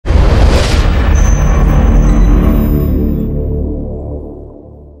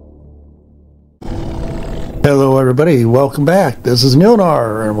everybody, welcome back. This is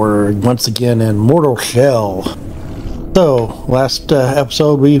Nilnyar, and we're once again in mortalshell. So, last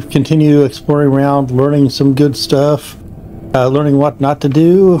episode we've continued exploring around, learning some good stuff, learning what not to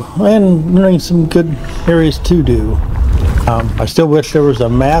do, and learning some good areas to do. I still wish there was a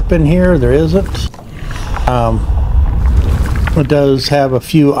map in here. There isn't. It does have a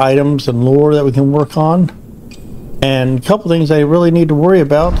few items and lore that we can work on. And a couple things I really need to worry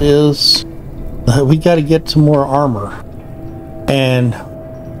about is we got to get some more armor. And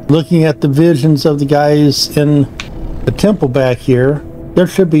looking at the visions of the guys in the temple back here, there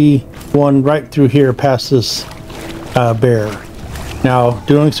should be one right through here past this bear. Now,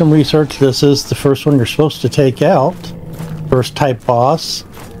 doing some research, this is the first one you're supposed to take out. First type boss.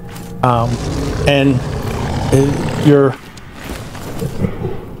 And your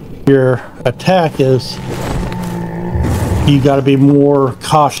attack is, you got to be more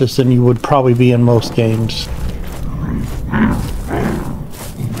cautious than you would probably be in most games.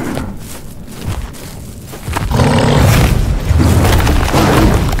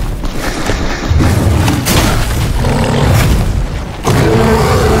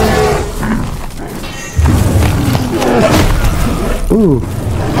 Ooh,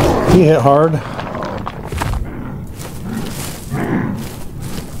 he hit hard.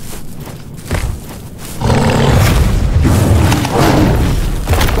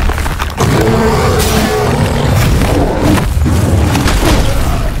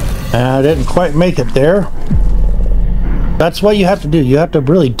 I didn't quite make it there. That's what you have to do. You have to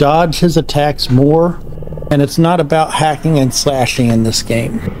really dodge his attacks more, and it's not about hacking and slashing in this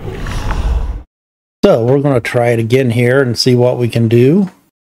game. So we're going to try it again here and see what we can do.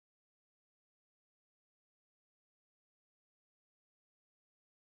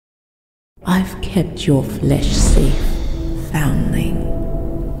 I've kept your flesh safe, foundling.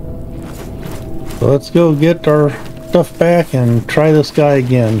 So let's go get our stuff back and try this guy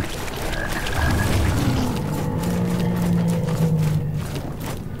again.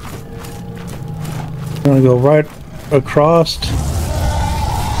 I'm going to go right across.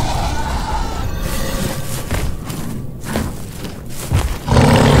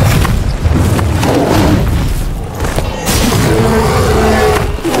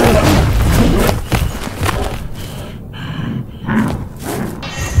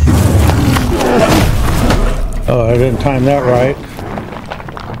 Oh, I didn't time that right.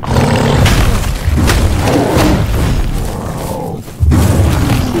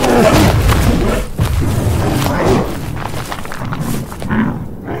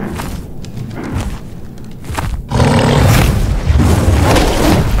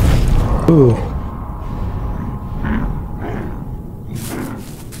 Ooh.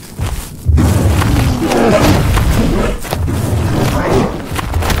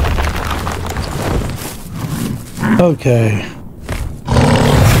 Okay.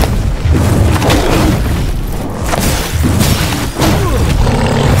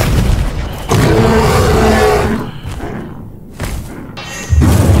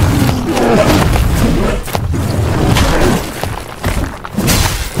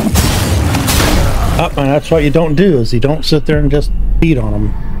 And that's what you don't do, is you don't sit there and just beat on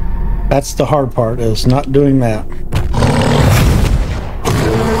them. That's the hard part, is not doing that.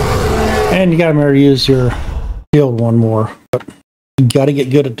 And you gotta remember to use your shield one more. But you gotta get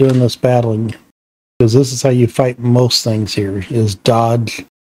good at doing this battling, because this is how you fight most things here, is dodge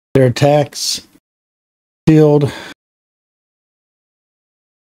their attacks, shield.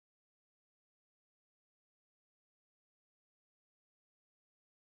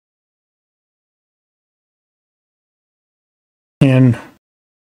 And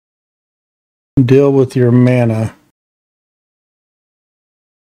deal with your mana.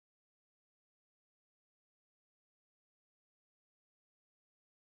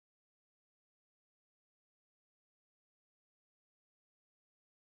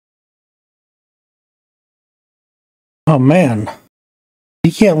 Oh man,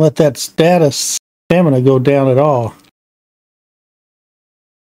 you can't let that stamina go down at all.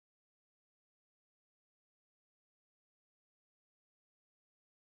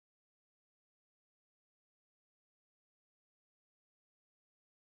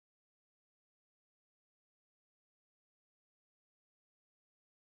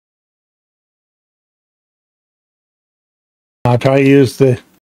 I tried to use the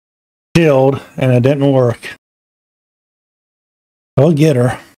shield and it didn't work. I'll get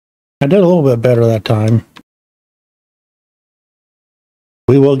her. I did a little bit better that time.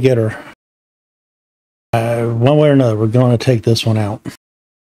 We will get her. One way or another, we're going to take this one out.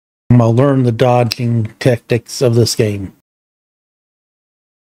 I'm going to learn the dodging tactics of this game.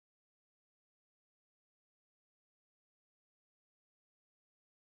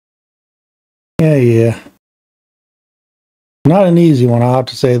 Yeah. Not an easy one, I'll have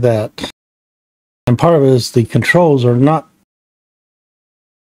to say that. And part of it is the controls are not,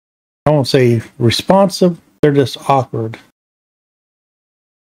 I won't say responsive, they're just awkward.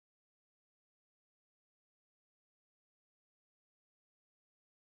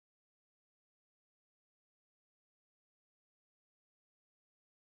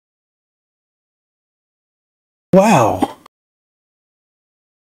 Wow.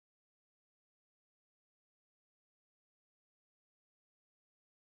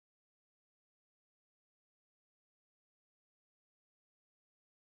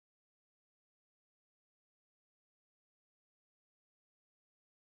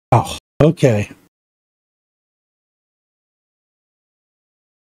 Oh, okay.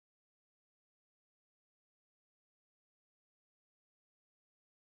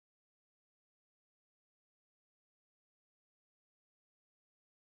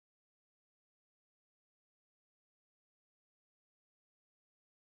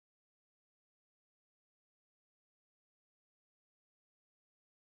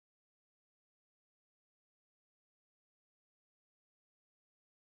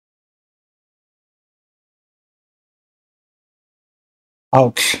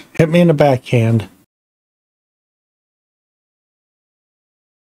 Ouch. Hit me in the backhand.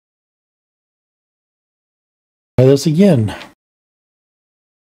 Try this again.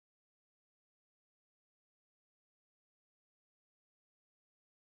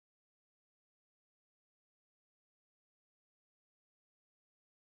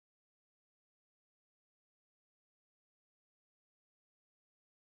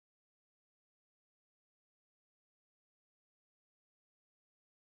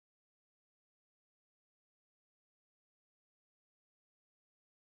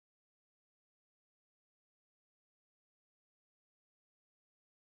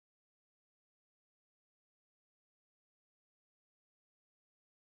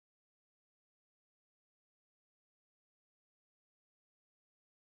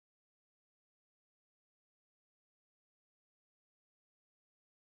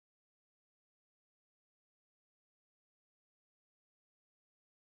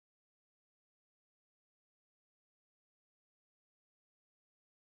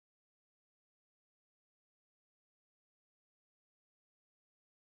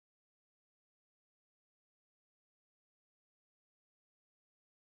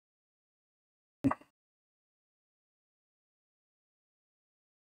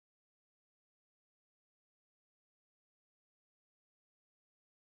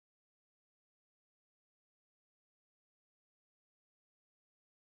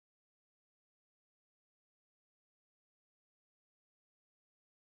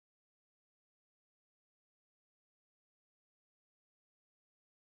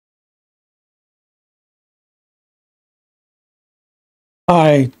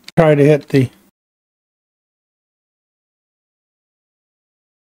 I try to hit the...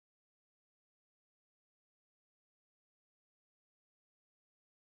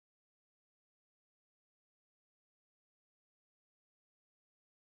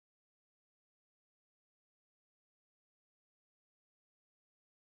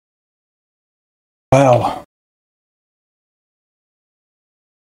 Wow.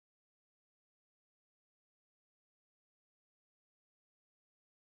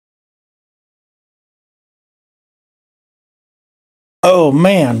 Oh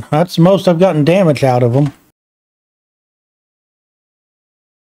man, that's the most I've gotten damage out of them.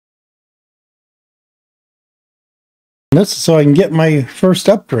 This is so I can get my first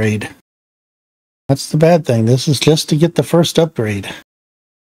upgrade. That's the bad thing. This is just to get the first upgrade.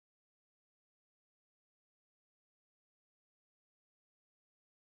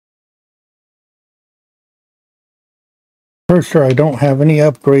 For sure, I don't have any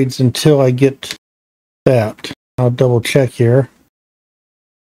upgrades until I get that. I'll double check here.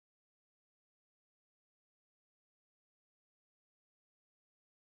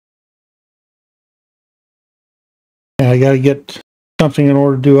 Yeah, I gotta get something in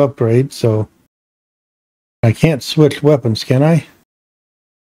order to do upgrade, so I can't switch weapons, can I?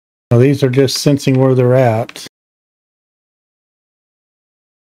 No, these are just sensing where they're at.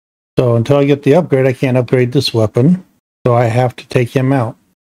 So until I get the upgrade, I can't upgrade this weapon. So I have to take him out.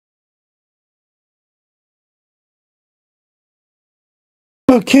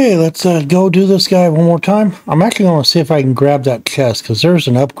 Okay, let's go do this guy one more time. I'm actually going to see if I can grab that chest, because there's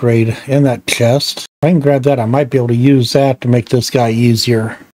an upgrade in that chest. If I can grab that, I might be able to use that to make this guy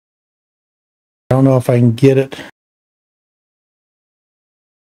easier. I don't know if I can get it.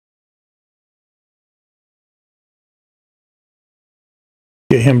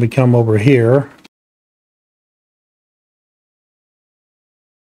 Get him to come over here.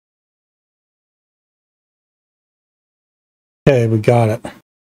 Okay, we got it.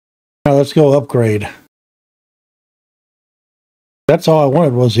 Now let's go upgrade. That's all I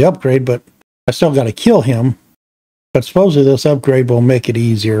wanted was the upgrade, but I still got to kill him. But supposedly this upgrade will make it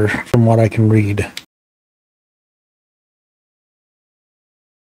easier from what I can read.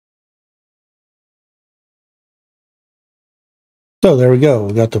 So there we go.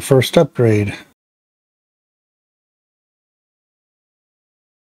 We got the first upgrade.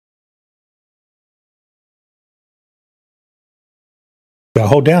 Got to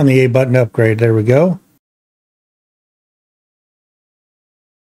hold down the A button to upgrade. There we go.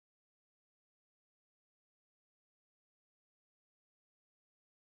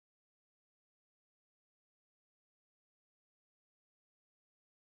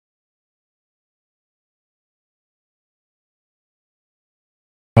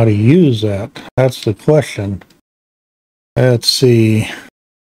 How to use that? That's the question. Let's see.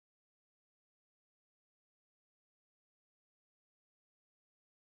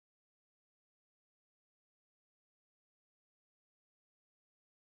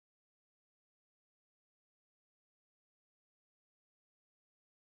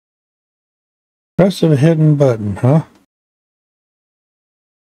 Press a hidden button, huh?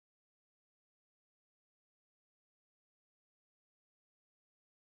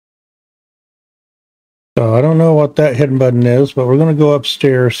 So I don't know what that hidden button is, but we're going to go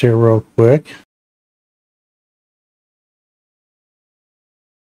upstairs here real quick.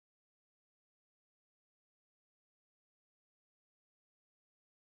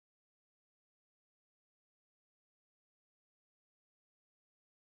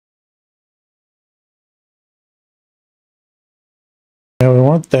 Now we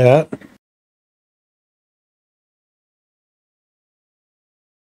want that.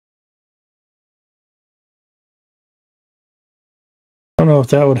 I don't know if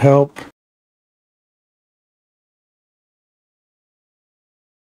that would help.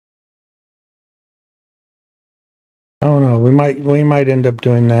 I don't know. We might end up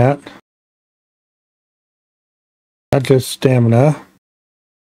doing that. Not just stamina.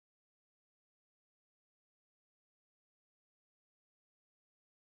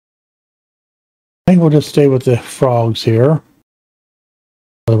 I think we'll just stay with the frogs here. Or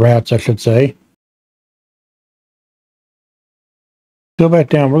the rats, I should say. Go back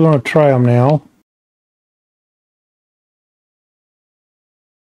down. We're going to try them now.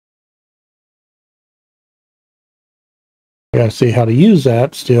 I got to see how to use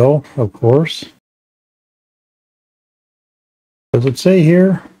that still, of course. Does it say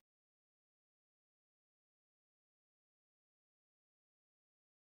here?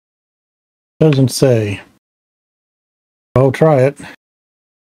 Doesn't say. I'll try it.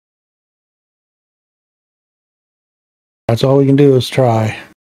 That's all we can do is try.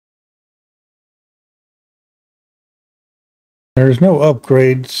 There's no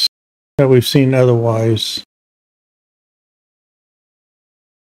upgrades that we've seen otherwise.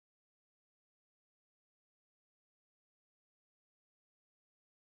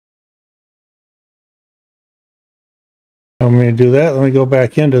 I'm going to do that. Let me go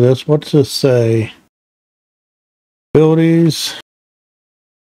back into this. What's this say? Abilities.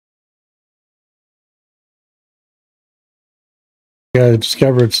 Got to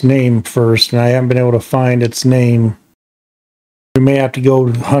discover its name first, and I haven't been able to find its name. We may have to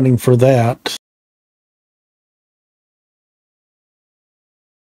go hunting for that.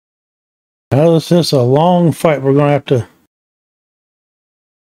 Now this is a long fight. We're going to have to...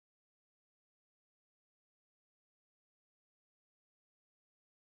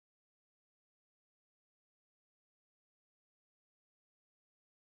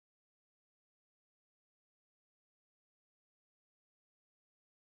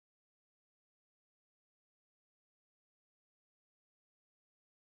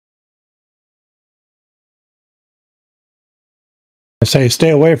 I say stay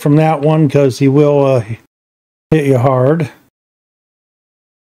away from that one because he will hit you hard.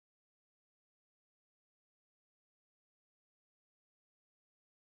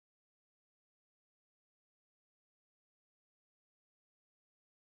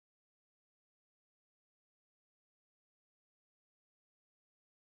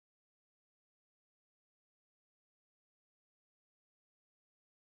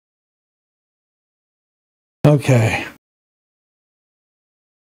 Okay.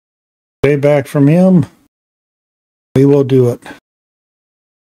 Stay back from him. We will do it.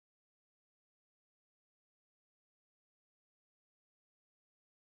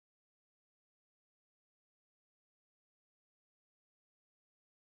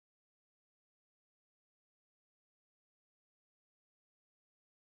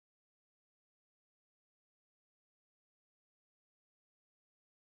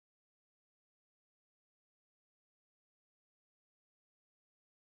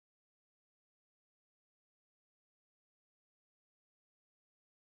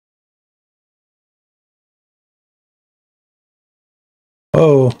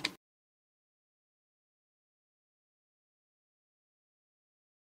 Oh,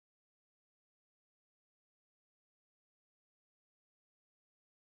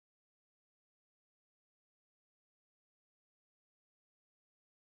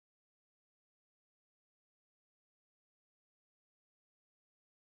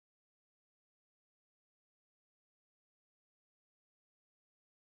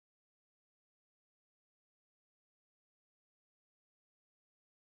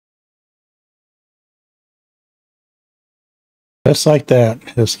 just like that.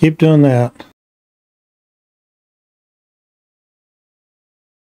 Just keep doing that.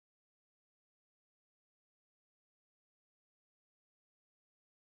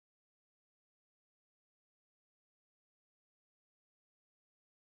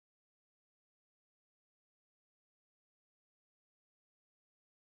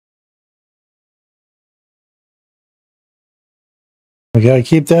 We got to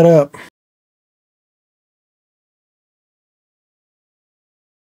keep that up.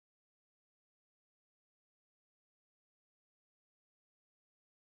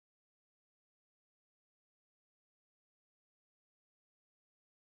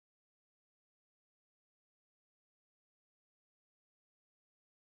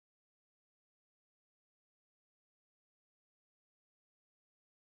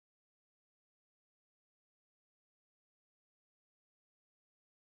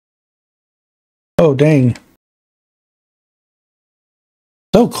 Oh, dang.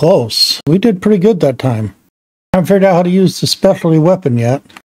 So close. We did pretty good that time. I haven't figured out how to use the specialty weapon yet.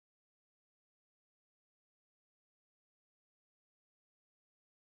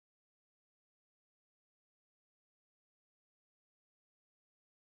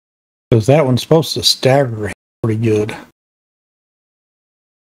 Because that one's supposed to stagger him pretty good.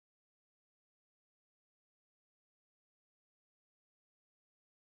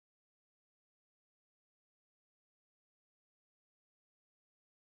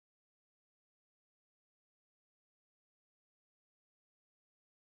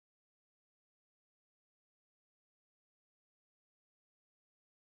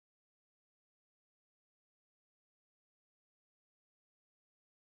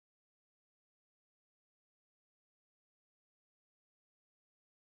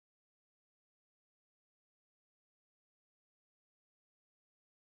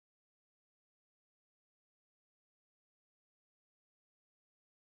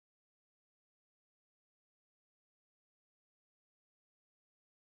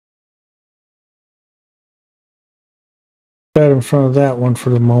 That in front of that one for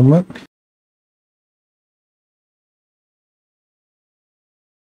the moment.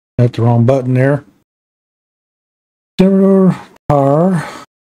 Hit the wrong button there. Zero power.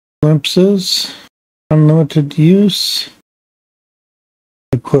 Glimpses. Unlimited use.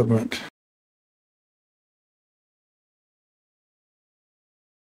 Equipment.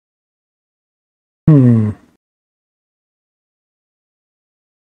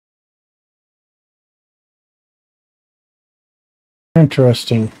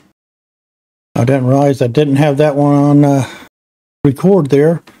 Interesting. I didn't realize I didn't have that one on record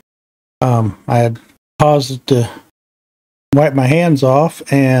there. I had paused it to wipe my hands off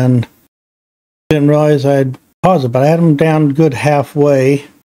and didn't realize I had paused it, but I had them down good halfway.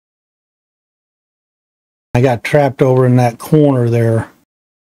 I got trapped over in that corner there.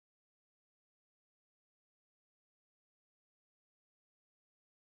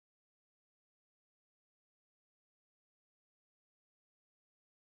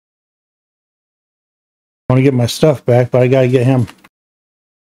 I want to get my stuff back, but I got to get him.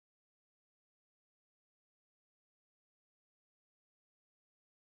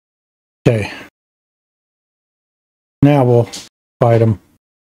 Okay. Now we'll fight him.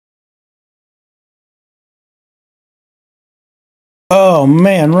 Oh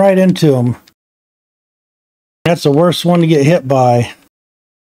man, right into him. That's the worst one to get hit by.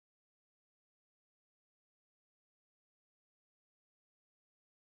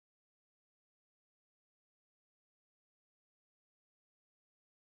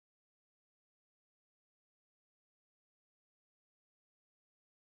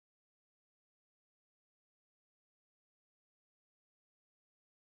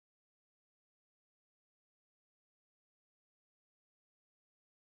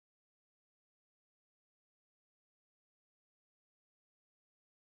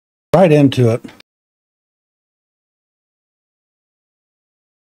 Right into it.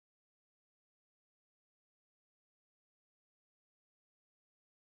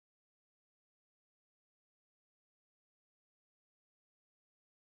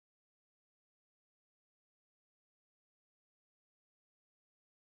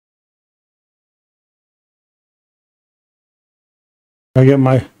 I get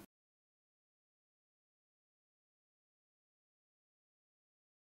my...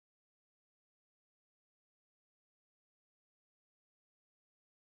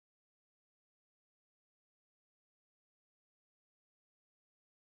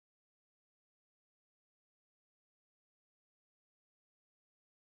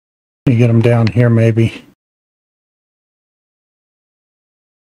 You get them down here, maybe.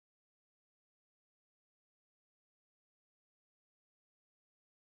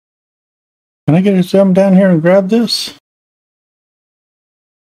 Can I get them down here and grab this?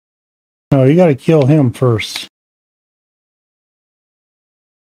 No, you got to kill him first.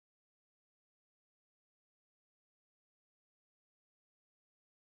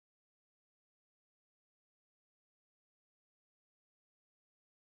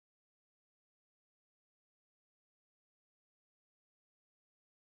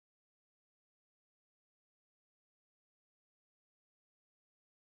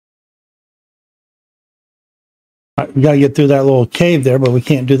 We got to get through that little cave there, but we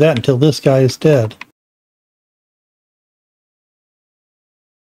can't do that until this guy is dead.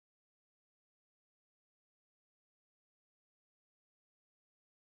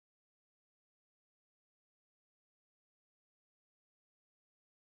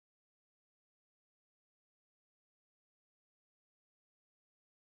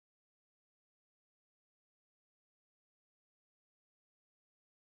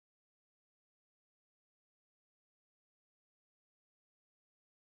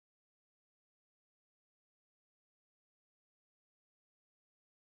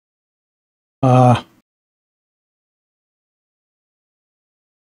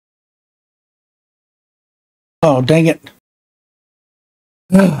 Oh, dang it.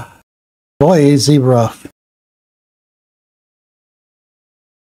 Boy, is he rough.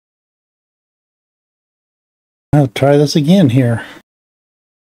 I'll try this again here.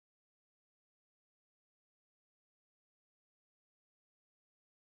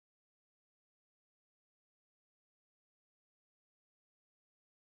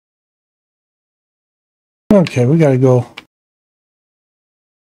 Okay, we got to go.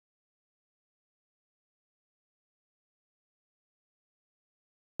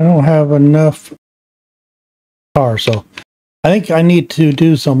 I don't have enough tar, so I think I need to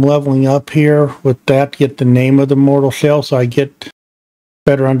do some leveling up here with that, get the name of the mortal shell so I get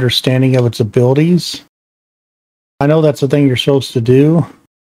better understanding of its abilities. I know that's the thing you're supposed to do.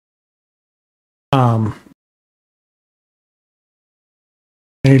 And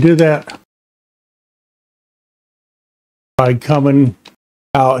you do that by coming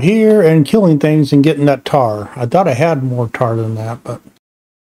out here and killing things and getting that tar. I thought I had more tar than that, but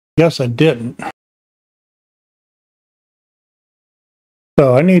guess I didn't.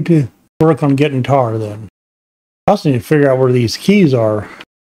 So I need to work on getting tar then. I also need to figure out where these keys are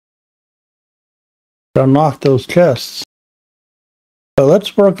to unlock those chests. So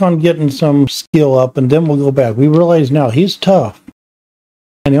let's work on getting some skill up and then we'll go back. We realize now he's tough.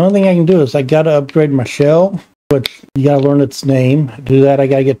 And the only thing I can do is I got to upgrade my shell, which you got to learn its name. To do that, I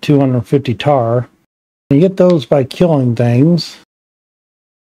got to get 250 tar. And you get those by killing things.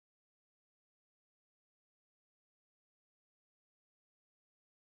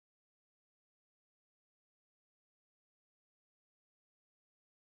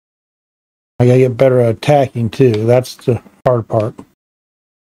 I got to get better at attacking too. That's the hard part.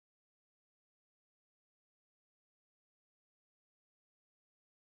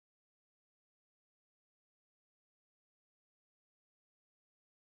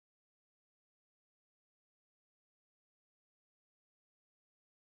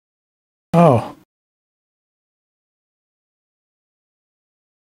 Oh.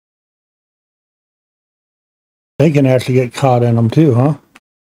 They can actually get caught in them too, huh?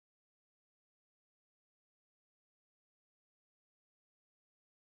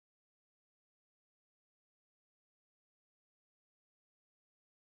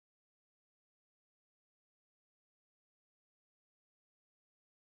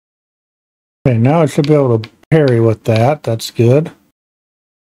 Okay, now I should be able to parry with that. That's good.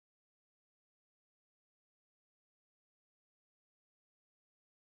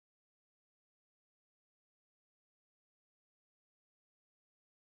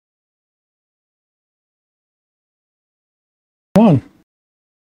 Come on.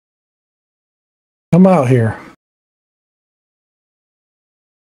 Come out here.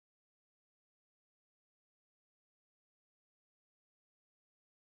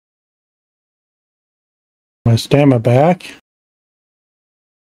 My stamina back.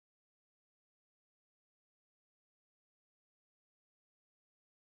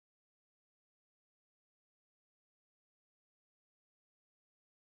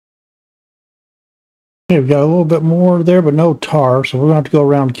 Okay, we've got a little bit more there, but no tar, so we're going to have to go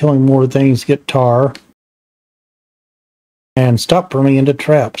around killing more things to get tar. And stop running into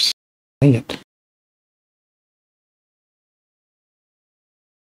traps. Dang it.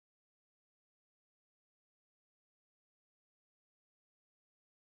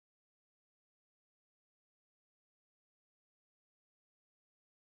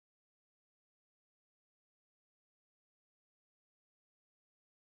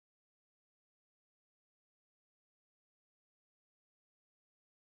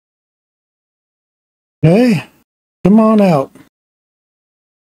 Okay, come on out.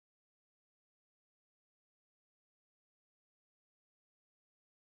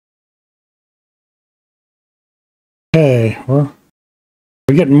 Okay, we're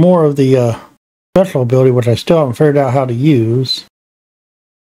getting more of the special ability, which I still haven't figured out how to use.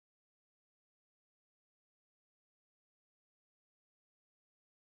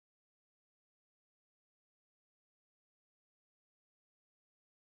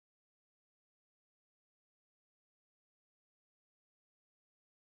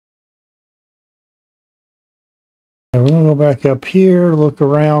 And we're going to go back up here, look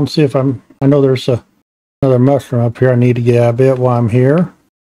around, see if I know there's another mushroom up here I need to grab it while I'm here.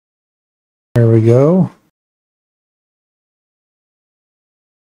 There we go.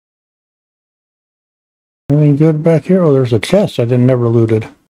 Anything good back here? Oh, there's a chest I didn't never looted.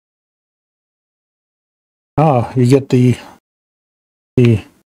 Ah, you get the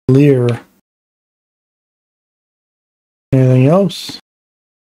leer. Anything else?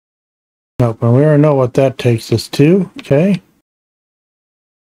 Nope, and we already know what that takes us to. Okay.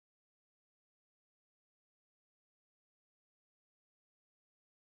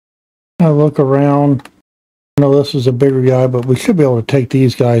 I'll look around. I know this is a bigger guy, but we should be able to take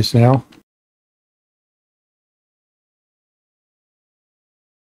these guys now.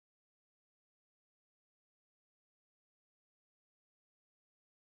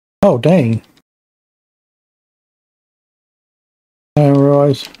 Oh, dang. I didn't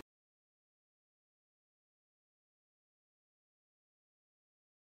realize.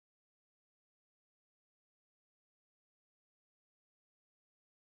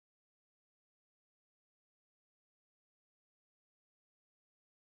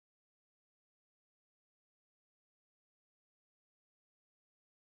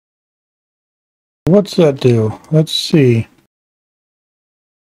 What's that do? Let's see.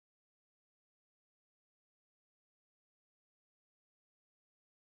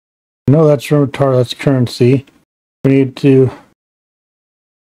 No, that's Rotar, that's currency. We need to...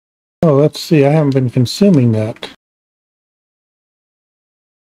 Oh, let's see. I haven't been consuming that.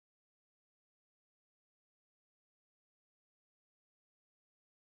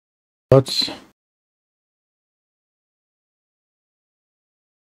 Let's...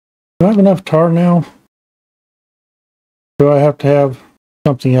 Do I have enough tar now? Do I have to have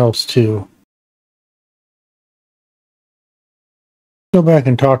something else too? Go back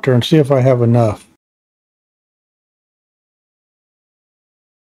and talk to her and see if I have enough.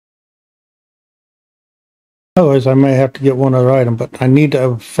 Otherwise, I may have to get one other item, but I need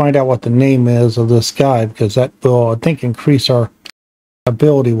to find out what the name is of this guy because that will, I think, increase our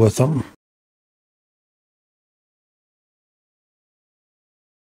ability with them.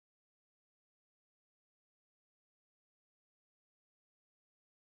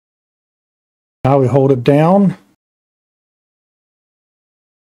 Now we hold it down.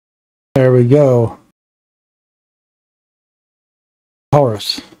 There we go.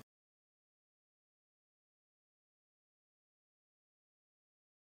 Horus.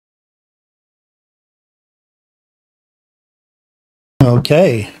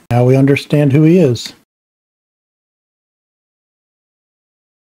 Okay, now we understand who he is.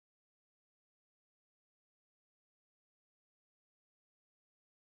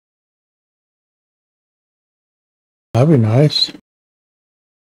 That'd be nice.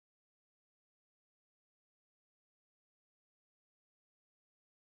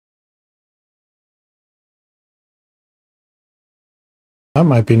 That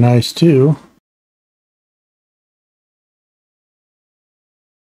might be nice too.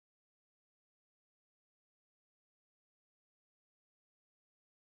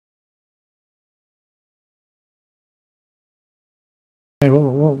 Hey,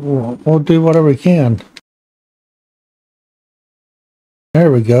 we'll do whatever we can. There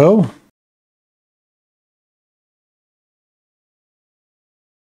we go.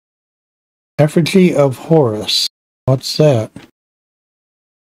 Effigy of Horus. What's that?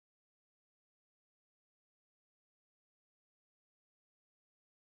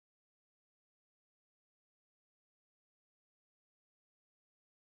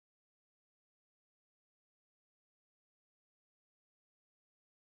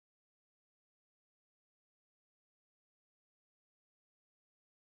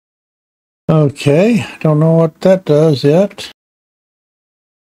 Okay, don't know what that does yet.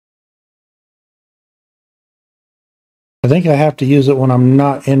 I think I have to use it when I'm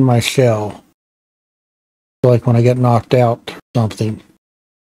not in my shell. Like when I get knocked out or something.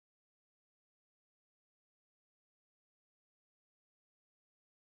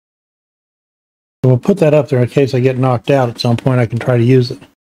 So we'll put that up there in case I get knocked out at some point. I can try to use it.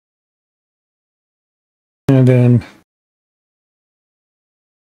 And then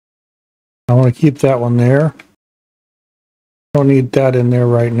I want to keep that one there. Don't need that in there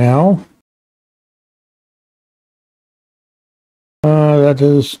right now. That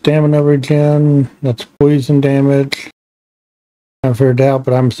is stamina regen. That's poison damage. I figured out,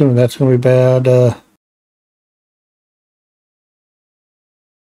 but I'm assuming that's going to be bad.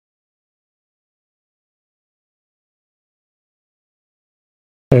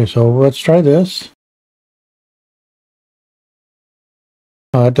 Okay, so let's try this.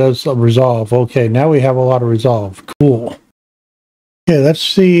 It does resolve. Okay, now we have a lot of resolve. Cool. Okay, let's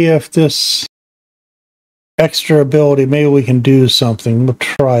see if this extra ability, maybe we can do something. We'll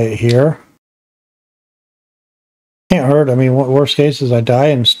try it here. Can't hurt. I mean, worst case is I die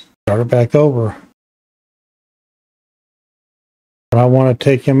and start it back over. But I want to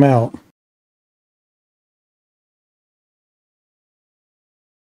take him out.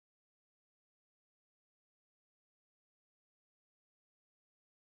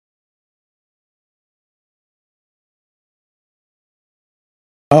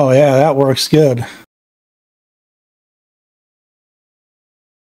 Oh yeah, that works good.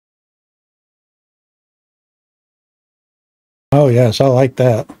 Oh yes, I like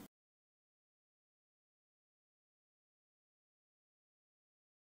that.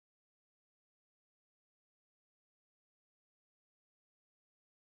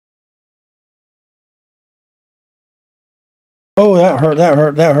 Oh, that hurt, that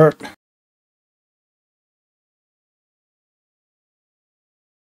hurt, that hurt.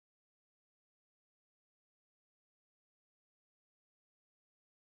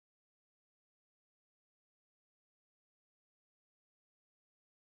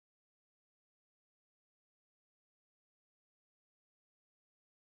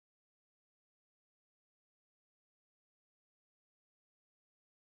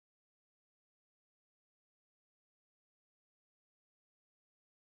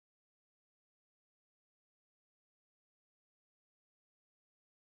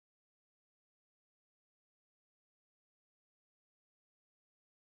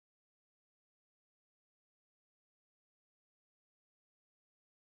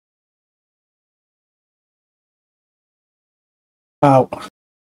 Oh,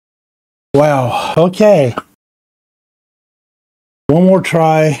 wow. Okay. One more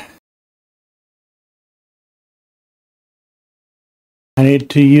try. I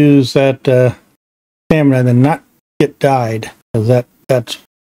need to use that stamina and then not get died. Because that's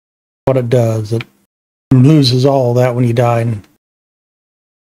what it does. It loses all that when you die.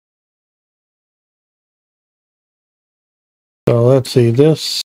 So let's see.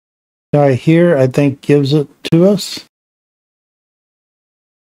 This guy here, I think, gives it to us.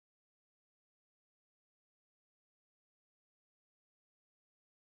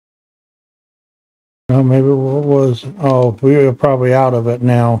 Oh, maybe what was... Oh, we are probably out of it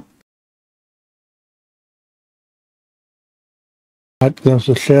now. That goes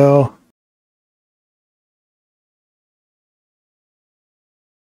the shell.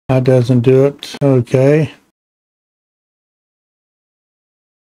 That doesn't do it. Okay.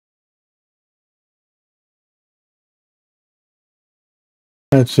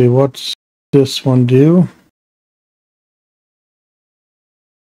 Let's see. What's this one do?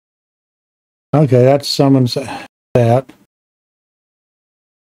 Okay, that summons that.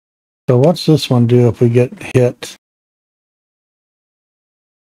 So what's this one do if we get hit?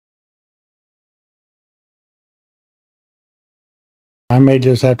 I may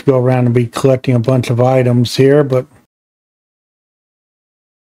just have to go around and be collecting a bunch of items here, but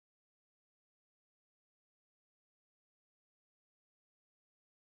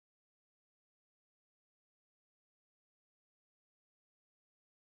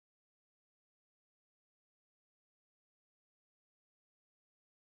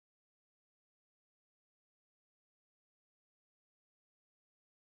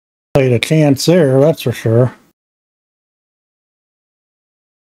played a chance there, that's for sure.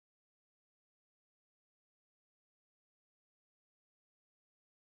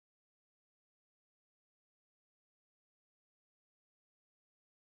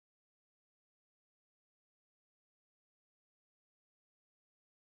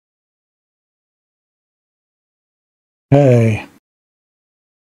 Hey.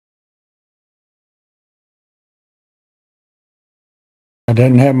 I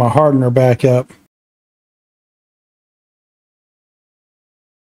didn't have my hardener back up.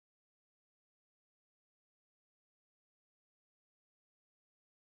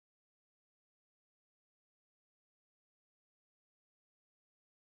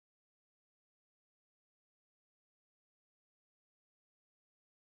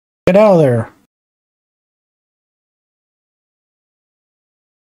 Get out of there.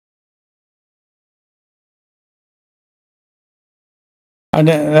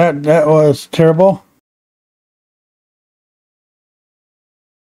 That was terrible.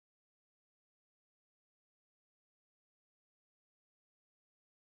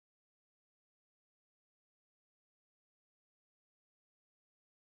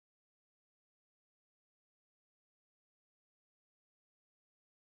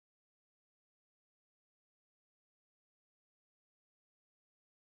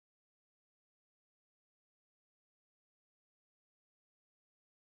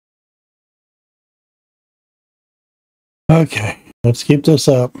 Okay, let's keep this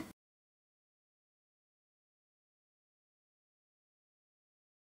up.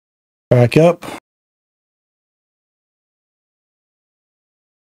 Back up.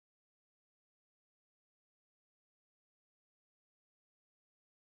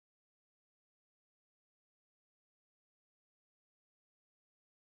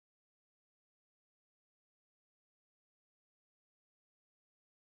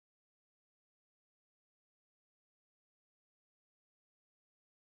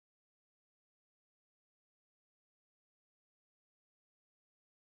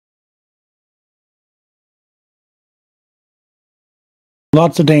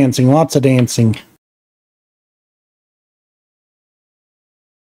 Lots of dancing, lots of dancing.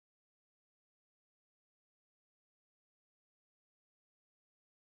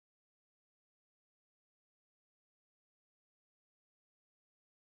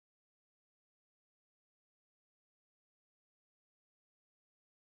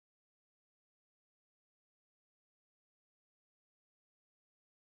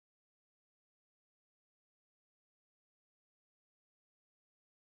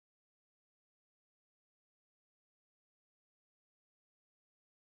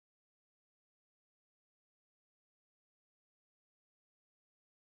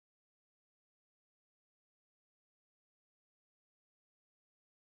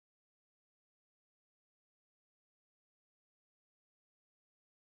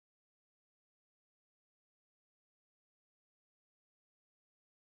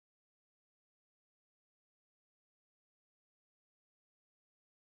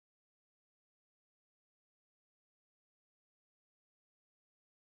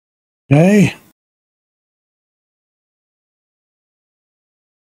 Okay.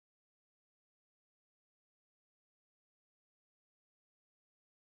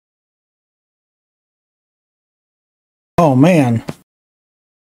 Oh man.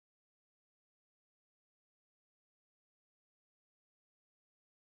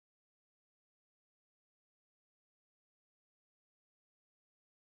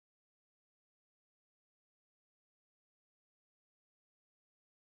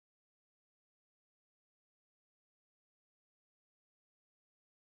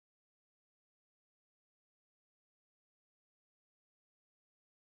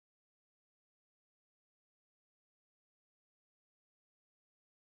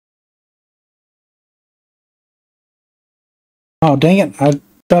 Oh dang it. I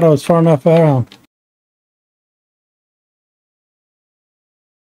thought I was far enough around.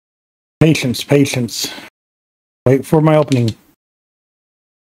 Patience, patience. Wait for my opening.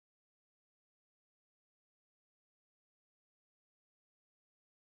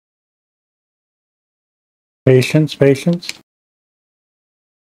 Patience, patience.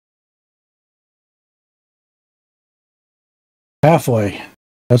 Halfway.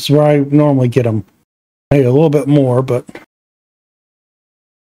 That's where I normally get them. Maybe a little bit more, but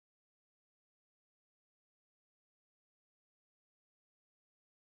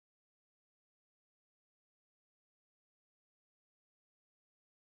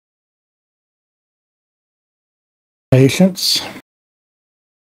patience.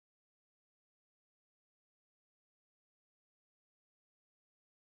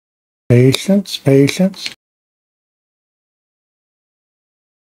 Patience, patience.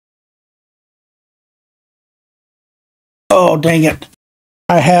 Oh, dang it.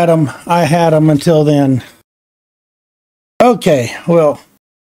 I had them until then. Okay, well,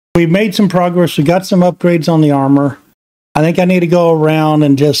 we made some progress. We got some upgrades on the armor. I think I need to go around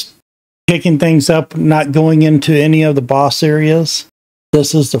and just picking things up, not going into any of the boss areas.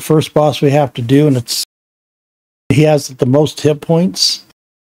 This is the first boss we have to do, and it's he has the most hit points.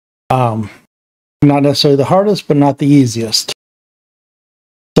 Not necessarily the hardest, but not the easiest.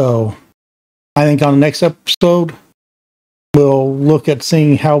 So I think on the next episode, we'll look at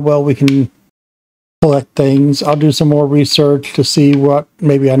seeing how well we can collect things. I'll do some more research to see what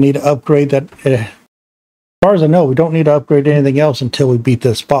maybe I need to upgrade. That, as far as I know, we don't need to upgrade anything else until we beat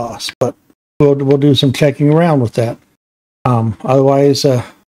this boss. But we'll do some checking around with that. Otherwise, I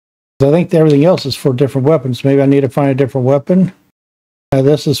think everything else is for different weapons. Maybe I need to find a different weapon.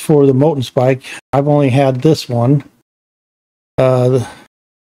 This is for the molten spike. I've only had this one. I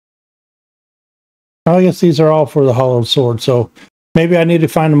guess these are all for the hollowed sword, so maybe I need to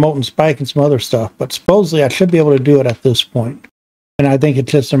find a molten spike and some other stuff, but supposedly I should be able to do it at this point. And I think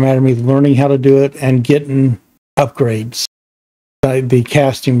it's just a matter of me learning how to do it and getting upgrades, the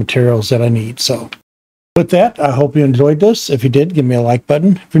casting materials that I need. So with that, I hope you enjoyed this. If you did, give me a like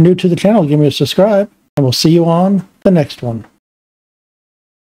button. If you're new to the channel, give me a subscribe, and we'll see you on the next one.